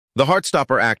The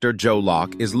Heartstopper actor Joe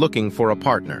Locke is looking for a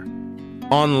partner.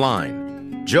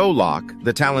 Online, Joe Locke,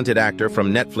 the talented actor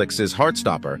from Netflix's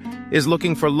Heartstopper, is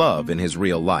looking for love in his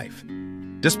real life.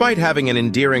 Despite having an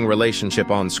endearing relationship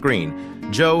on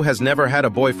screen, Joe has never had a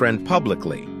boyfriend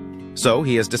publicly, so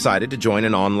he has decided to join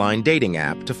an online dating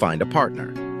app to find a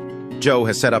partner. Joe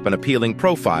has set up an appealing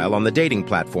profile on the dating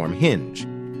platform Hinge.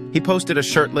 He posted a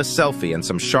shirtless selfie and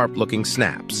some sharp-looking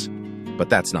snaps. But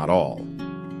that's not all.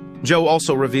 Joe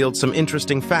also revealed some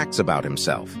interesting facts about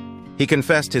himself. He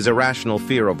confessed his irrational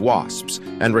fear of wasps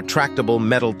and retractable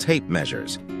metal tape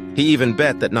measures. He even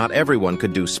bet that not everyone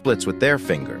could do splits with their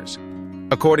fingers.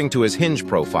 According to his Hinge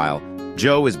profile,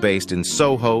 Joe is based in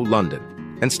Soho, London,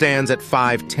 and stands at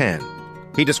 5'10".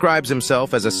 He describes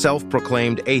himself as a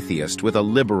self-proclaimed atheist with a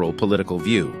liberal political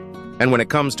view. And when it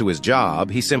comes to his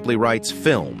job, he simply writes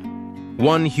film.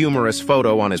 One humorous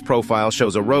photo on his profile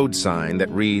shows a road sign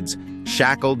that reads,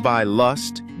 "Shackled by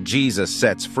lust, Jesus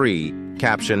sets free,"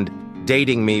 captioned,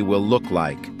 "Dating me will look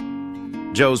like."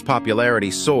 Joe's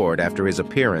popularity soared after his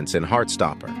appearance in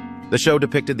Heartstopper. The show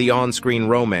depicted the on-screen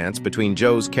romance between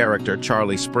Joe's character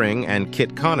Charlie Spring and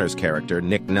Kit Connor's character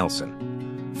Nick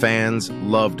Nelson. Fans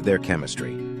loved their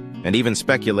chemistry, and even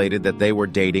speculated that they were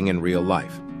dating in real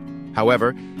life.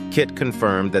 However, Kit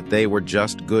confirmed that they were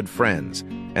just good friends,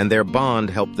 and their bond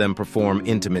helped them perform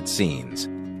intimate scenes.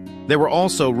 There were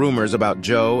also rumors about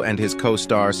Joe and his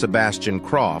co-star Sebastian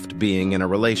Croft being in a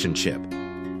relationship.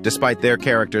 Despite their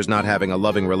characters not having a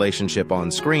loving relationship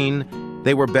on screen,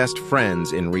 they were best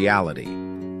friends in reality.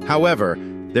 However,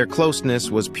 their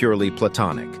closeness was purely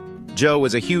platonic. Joe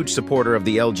is a huge supporter of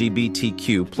the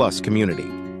LGBTQ+ community.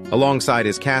 Alongside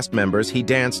his cast members, he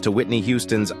danced to Whitney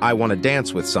Houston's "I Wanna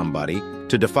Dance with Somebody"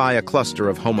 to defy a cluster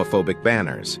of homophobic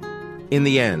banners. In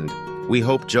the end, we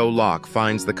hope Joe Locke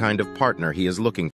finds the kind of partner he is looking for.